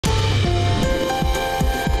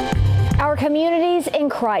Communities in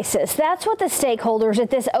crisis. That's what the stakeholders at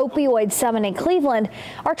this opioid summit in Cleveland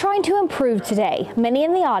are trying to improve today. Many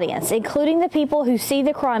in the audience, including the people who see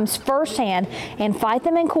the crimes firsthand and fight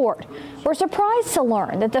them in court, were surprised to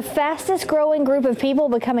learn that the fastest growing group of people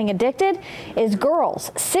becoming addicted is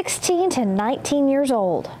girls 16 to 19 years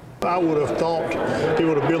old. I would have thought it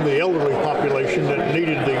would have been the elderly population that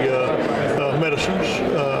needed the medicines,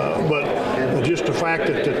 but just the fact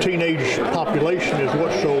that the teenage population is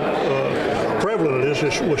what's so prevalent of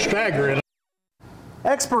this was staggering.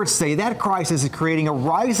 Experts say that crisis is creating a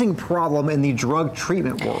rising problem in the drug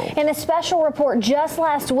treatment world. In a special report just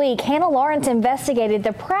last week, Hannah Lawrence investigated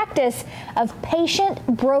the practice of patient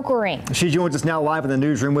brokering. She joins us now live in the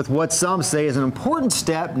newsroom with what some say is an important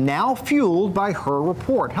step now fueled by her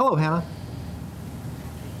report. Hello, Hannah.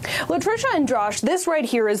 Latricia and Josh, this right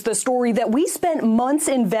here is the story that we spent months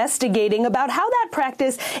investigating about how that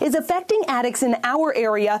practice is affecting addicts in our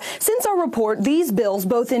area. Since our report, these bills,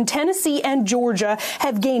 both in Tennessee and Georgia,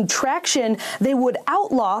 have gained traction. They would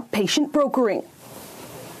outlaw patient brokering.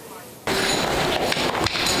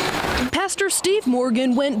 Pastor Steve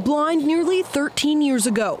Morgan went blind nearly 13 years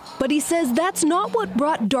ago, but he says that's not what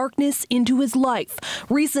brought darkness into his life.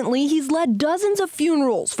 Recently, he's led dozens of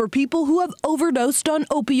funerals for people who have overdosed on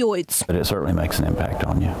opioids. But it certainly makes an impact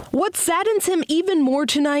on you. What saddens him even more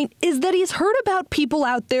tonight is that he's heard about people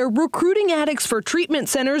out there recruiting addicts for treatment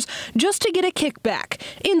centers just to get a kickback.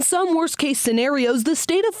 In some worst-case scenarios, the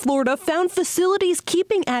state of Florida found facilities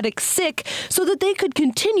keeping addicts sick so that they could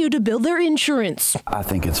continue to bill their insurance. I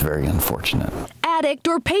think it's very unfortunate. Addict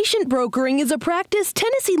or patient brokering is a practice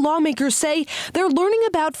Tennessee lawmakers say they're learning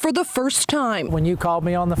about for the first time. When you called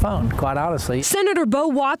me on the phone, quite honestly. Senator Bo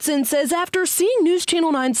Watson says after seeing News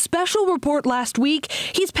Channel 9's special report last week,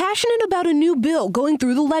 he's passionate about a new bill going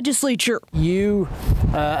through the legislature. You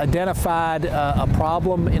identified a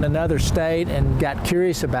problem in another state and got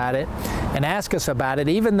curious about it and asked us about it.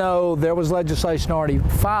 Even though there was legislation already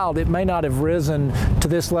filed, it may not have risen to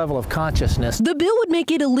this level of consciousness. The bill would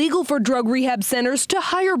make it illegal for drug rehab centers to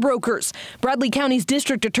hire brokers. Bradley County's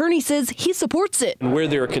district attorney says he supports it. Where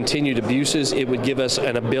there are continued abuses, it would give us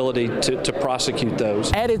an ability to prosecute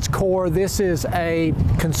those. At its core, this is a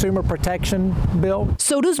consumer protection bill.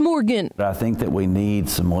 So does Morgan. I think that we need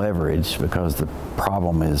some leverage because the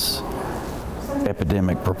problem is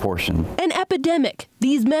epidemic proportion. An epidemic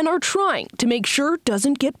these men are trying to make sure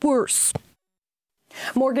doesn't get worse.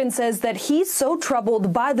 Morgan says that he's so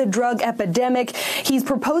troubled by the drug epidemic, he's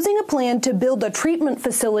proposing a plan to build a treatment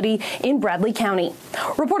facility in Bradley County.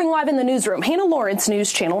 Reporting live in the newsroom, Hannah Lawrence, News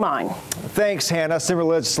Channel 9. Thanks, Hannah.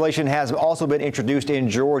 Similar legislation has also been introduced in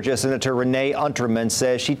Georgia. Senator Renee Unterman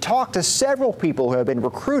says she talked to several people who have been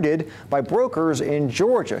recruited by brokers in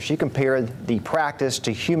Georgia. She compared the practice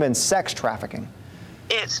to human sex trafficking.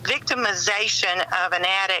 It's victimization of an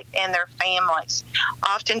addict and their families.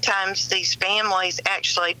 Oftentimes, these families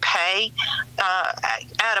actually pay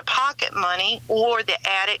out-of-pocket money, or the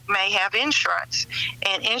addict may have insurance.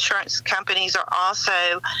 And insurance companies are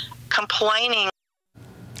also complaining.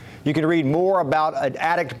 You can read more about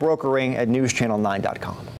addict brokering at newschannel9.com.